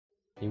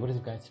Hey, what is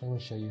up guys, I'm going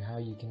to show you how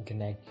you can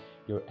connect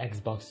your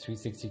Xbox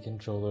 360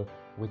 controller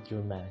with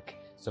your Mac.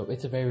 So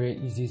it's a very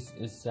easy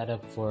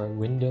setup for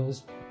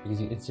Windows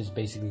because it's just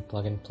basically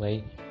plug and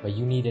play, but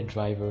you need a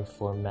driver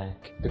for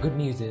Mac. The good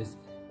news is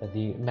that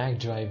the Mac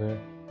driver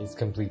is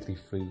completely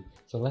free.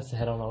 So let's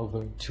head on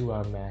over to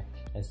our Mac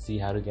and see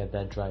how to get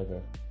that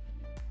driver.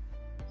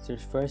 So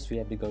first we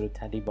have to go to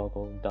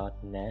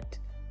TattieBogle.net,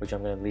 which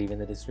I'm going to leave in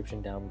the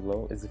description down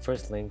below. It's the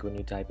first link when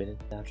you type it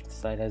in. After the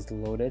site has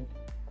loaded,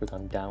 click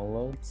on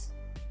downloads,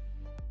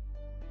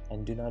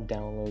 and do not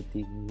download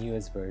the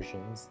newest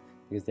versions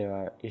because there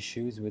are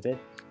issues with it,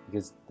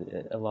 because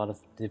a lot of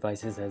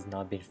devices has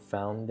not been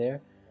found there.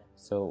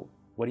 So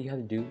what do you have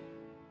to do?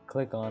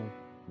 Click on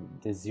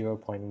the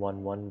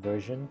 0.11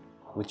 version,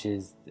 which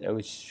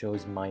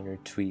shows minor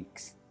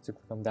tweaks. So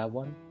click on that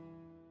one.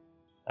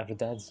 After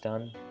that's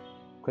done,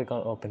 click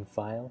on open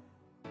file,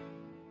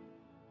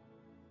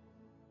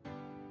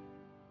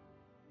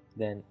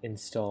 then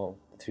install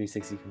the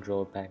 360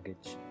 controller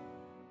package.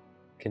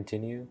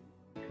 Continue,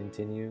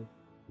 continue,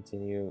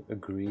 continue,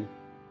 agree,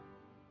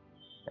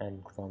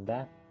 and click on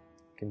that.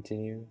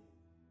 Continue,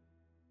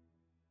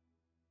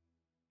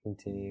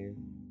 continue,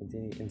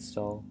 continue,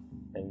 install,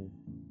 and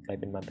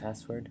type in my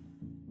password.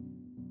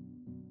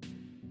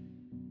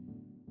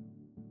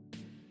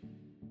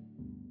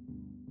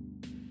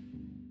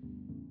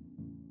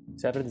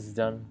 So after this is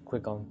done,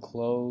 click on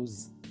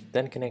close,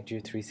 then connect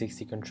your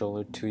 360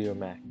 controller to your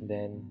Mac.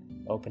 Then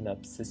open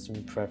up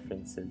system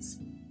preferences.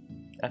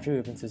 After you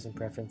open system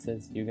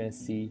preferences, you're going to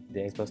see the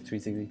Xbox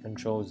 360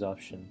 controls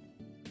option.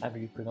 After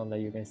you click on that,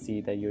 you're going to see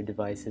that your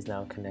device is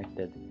now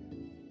connected.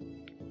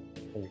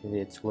 As you can see,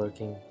 it's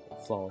working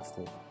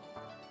flawlessly.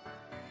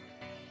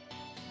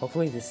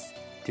 Hopefully this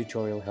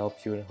tutorial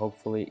helped you, and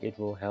hopefully it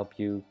will help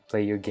you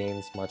play your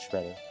games much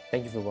better.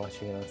 Thank you for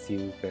watching, and I'll see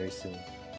you very soon.